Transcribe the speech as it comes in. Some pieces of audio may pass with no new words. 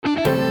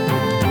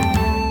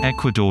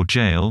Ecuador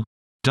jail.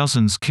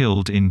 Dozens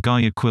killed in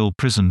Guayaquil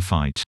prison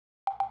fight.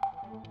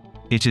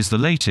 It is the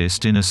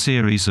latest in a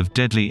series of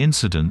deadly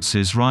incidents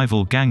as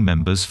rival gang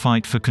members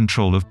fight for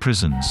control of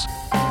prisons.